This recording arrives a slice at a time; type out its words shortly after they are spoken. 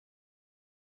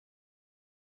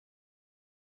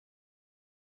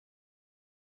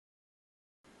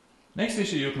Next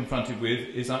issue you're confronted with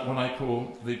is what I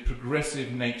call the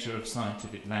progressive nature of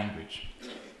scientific language.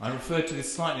 I referred to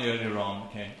this slightly earlier on,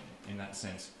 okay, in that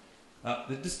sense.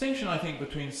 The distinction, I think,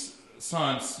 between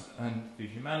science and the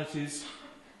humanities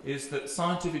is that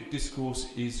scientific discourse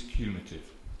is cumulative.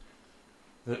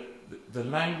 That the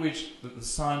language that the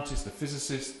scientist, the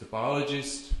physicist, the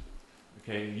biologist,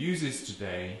 okay, uses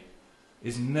today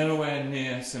is nowhere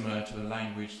near similar to the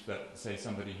language that, say,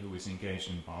 somebody who was engaged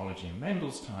in biology in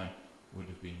Mendel's time would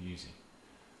have been using.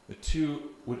 The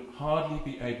two would hardly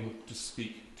be able to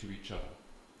speak to each other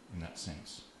in that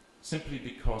sense, simply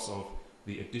because of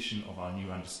the addition of our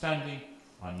new understanding,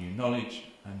 our new knowledge,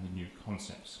 and the new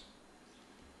concepts.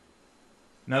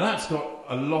 Now that's got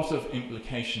a lot of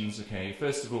implications, okay.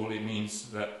 First of all, it means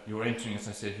that you're entering, as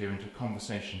I said here, into a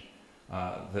conversation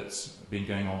that's been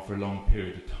going on for a long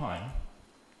period of time.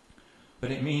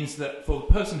 But it means that for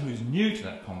the person who's new to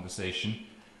that conversation,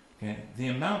 okay, the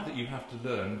amount that you have to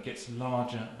learn gets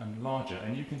larger and larger.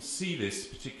 And you can see this,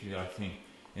 particularly, I think,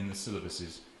 in the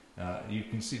syllabuses. You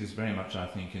can see this very much, I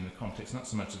think, in the context, not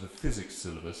so much of the physics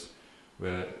syllabus,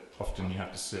 where often you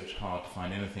have to search hard to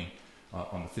find anything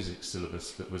on the physics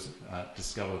syllabus that was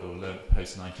discovered or learned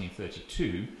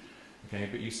post-1932, okay,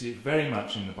 but you see it very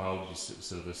much in the biology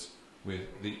syllabus with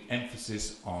the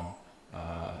emphasis on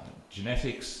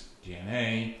genetics,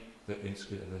 DNA, that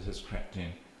has crept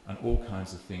in, and all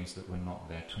kinds of things that were not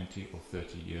there 20 or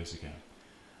 30 years ago.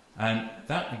 And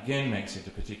that again makes it a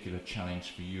particular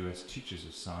challenge for you as teachers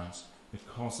of science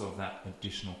because of that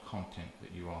additional content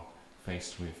that you are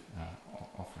faced with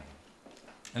offering.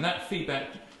 And that feedback,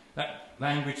 that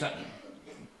language,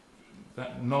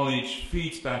 that knowledge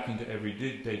feeds back into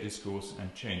everyday discourse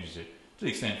and changes it. To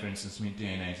the extent, for instance, I mean,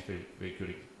 DNA is a very, very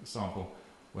good example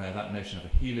where that notion of a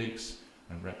helix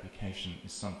and replication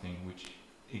is something which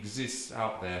exists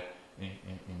out there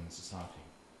in society.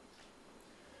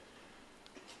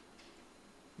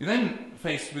 You're then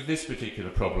faced with this particular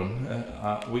problem,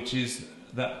 which is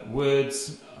that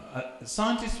words,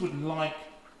 scientists would like,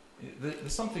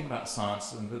 there's something about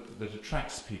science and that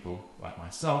attracts people like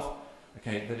myself,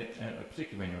 okay, that it,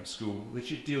 particularly when you're at school,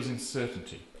 that it deals in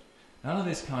certainty. None of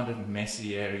this kind of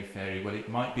messy, airy-fairy, well, it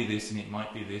might be this and it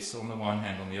might be this on the one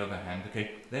hand, on the other hand,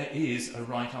 okay, there is a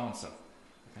right answer,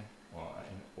 okay,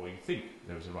 or you think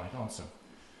there is a right answer.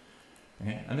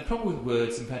 Okay? And the problem with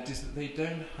words, in fact, is that they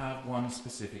don't have one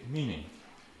specific meaning.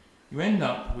 You end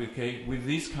up with, okay, with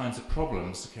these kinds of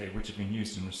problems, okay, which have been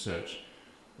used in research.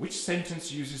 Which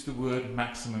sentence uses the word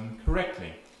maximum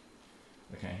correctly?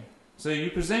 Okay. So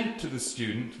you present to the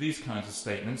student these kinds of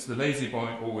statements. The lazy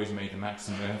boy always made the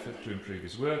maximum effort to improve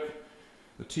his work.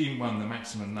 The team won the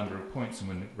maximum number of points and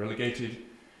when relegated.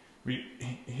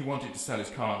 He wanted to sell his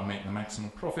car and make the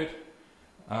maximum profit.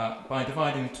 By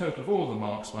dividing the total of all the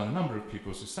marks by the number of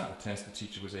pupils who sat the test, the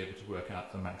teacher was able to work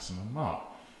out the maximum mark.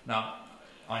 Now,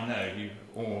 I know you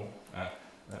all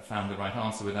found the right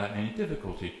answer without any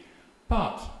difficulty.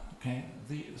 But, okay,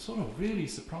 the sort of really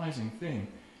surprising thing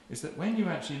is that when you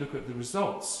actually look at the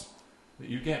results that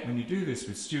you get when you do this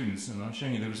with students, and I'm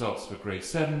showing you the results for grade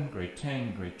 7, grade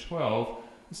 10, grade 12,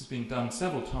 this has been done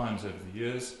several times over the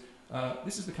years,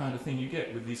 this is the kind of thing you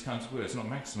get with these kinds of words, not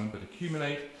maximum, but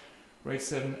accumulate. Grade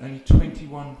 7, only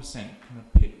 21% can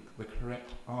pick the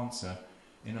correct answer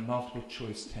in a multiple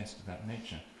choice test of that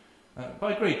nature.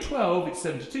 By grade 12, it's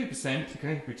 72%,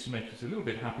 okay, which makes us a little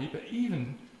bit happy, but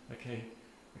even, okay,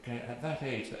 at that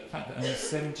age, the fact that only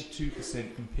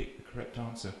 72% can pick the correct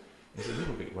answer is a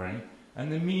little bit worrying,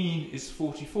 and the mean is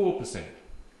 44%.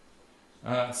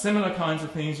 Similar kinds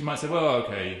of things, you might say, well,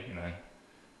 okay, you know,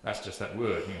 that's just that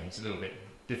word, you know, it's a little bit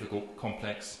difficult,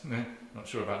 complex, not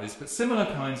sure about this, but similar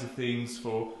kinds of things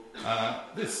for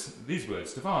these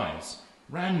words, devise,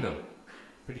 random,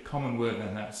 pretty common word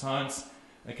in that science,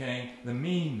 okay, the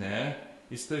mean there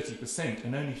is 30%,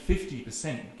 and only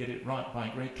 50% get it right by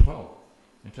grade 12.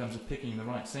 In terms of picking the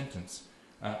right sentence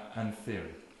and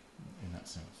theory, in that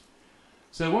sense.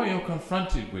 So what you're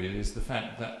confronted with is the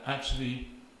fact that actually,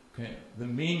 okay, the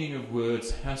meaning of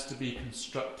words has to be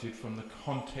constructed from the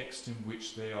context in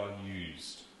which they are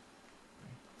used.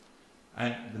 Okay?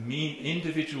 And the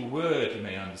individual word you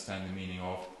may understand the meaning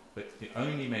of, but it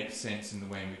only makes sense in the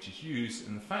way in which it's used,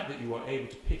 and the fact that you are able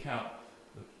to pick out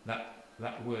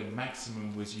that word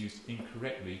maximum was used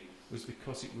incorrectly was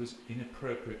because it was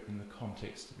inappropriate in the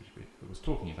context which it was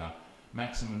talking about.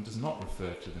 Maximum does not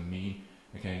refer to the mean,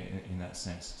 okay, in that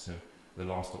sense, so the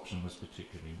last option was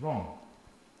particularly wrong.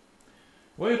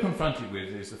 What you're confronted with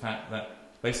is the fact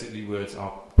that basically words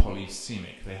are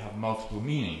polysemic, they have multiple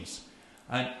meanings.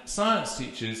 And science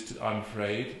teachers, I'm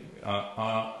afraid,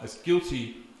 are as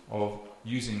guilty of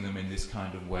using them in this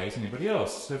kind of way as anybody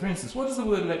else. So, for instance, what does the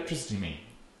word electricity mean?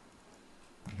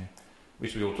 Okay.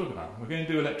 Which we all talk about. We're going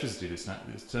to do electricity this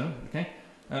term, okay?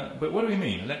 But what do we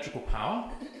mean? Electrical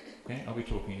power? Okay. Are we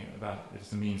talking about it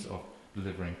as a means of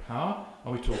delivering power?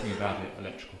 Are we talking about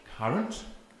electrical current?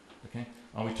 Okay.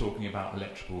 Are we talking about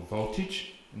electrical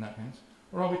voltage in that sense?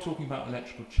 Or are we talking about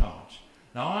electrical charge?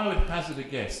 Now, I would hazard a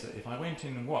guess that if I went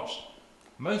in and watched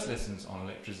most lessons on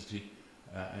electricity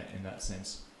in that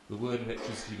sense, the word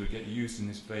electricity would get used in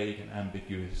this vague and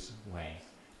ambiguous way,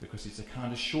 because it's a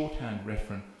kind of shorthand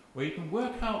reference where you can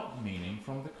work out the meaning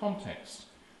from the context.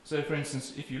 So, for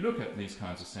instance, if you look at these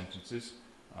kinds of sentences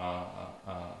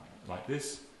like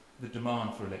this, the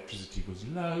demand for electricity was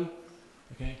low,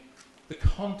 okay? The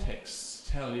contexts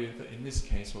tell you that in this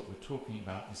case what we're talking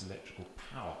about is electrical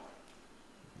power.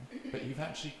 Okay? But you've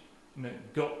actually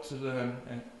got to learn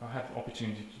and have the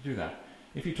opportunity to do that.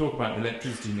 If you talk about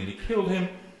electricity nearly killed him,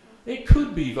 it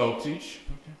could be voltage,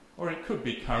 okay? Or it could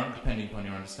be current, depending upon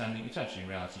your understanding. It's actually, in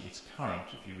reality, it's current,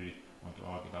 if you really want to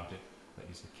argue about it, that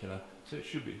is the killer. So it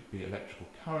should be electrical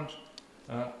current.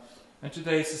 And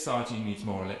today's society needs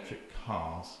more electric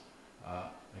cars.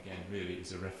 Again, really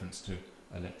is a reference to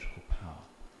electrical power.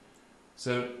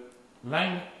 So,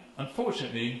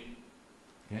 unfortunately,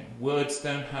 okay, words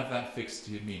don't have that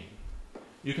fixity of meaning.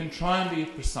 You can try and be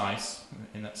precise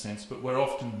in that sense, but we're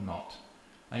often not.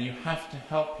 And you have to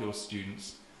help your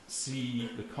students see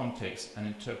the context and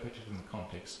interpret it in the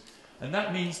context. And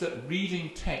that means that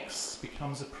reading texts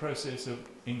becomes a process of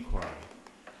inquiry.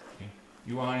 Okay?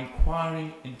 You are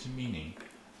inquiring into meaning.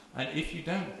 And if you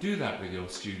don't do that with your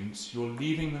students, you're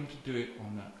leaving them to do it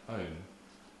on their own.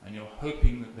 And you're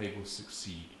hoping that they will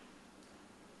succeed.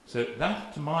 So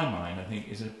that, to my mind, I think,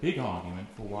 is a big argument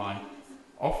for why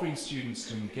offering students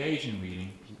to engage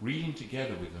in reading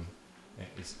together with them,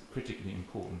 is critically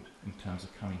important in terms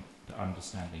of coming to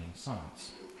understanding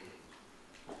science.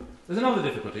 There's another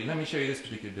difficulty. Let me show you this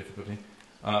particular difficulty.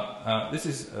 This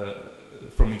is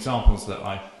from examples that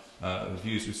I have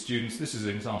used with students. This is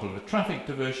an example of a traffic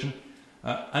diversion.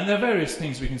 And there are various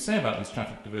things we can say about this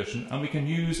traffic diversion, and we can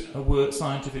use a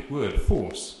scientific word,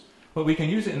 force. But we can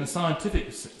use it in a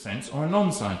scientific sense or a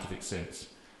non-scientific sense.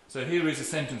 So here is a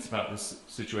sentence about this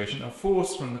situation. A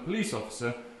force from the police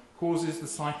officer causes the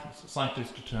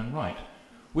cyclist to turn right,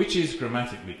 which is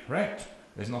grammatically correct.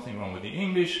 There's nothing wrong with the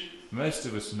English. Most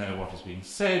of us know what is being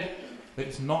said, but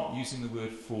it's not using the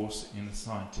word force in the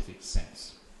scientific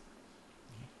sense.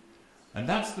 And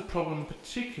that's the problem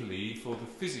particularly for the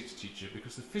physics teacher,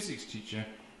 because the physics teacher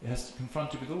has to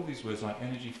confront it with all these words like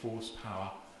energy, force,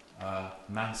 power,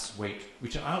 mass, weight,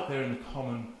 which are out there in the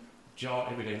common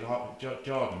everyday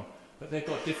jargon, but they've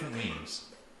got different meanings.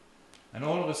 And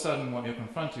all of a sudden what you're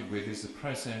confronted with is the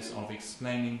process of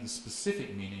explaining the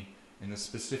specific meaning in the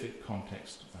specific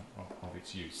context of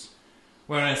its use.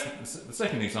 Whereas the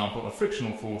second example, a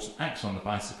frictional force acts on the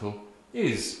bicycle,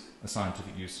 is a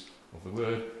scientific use of the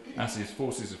word, as is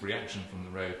forces of reaction from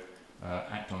the road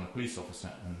act on the police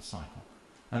officer and the cycle.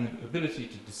 And the ability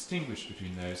to distinguish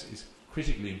between those is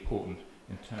critically important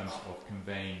in terms of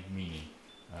conveying meaning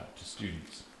to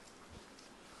students.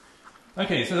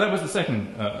 Okay, so that was the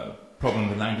second problem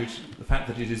with language, the fact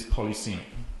that it is polysemic.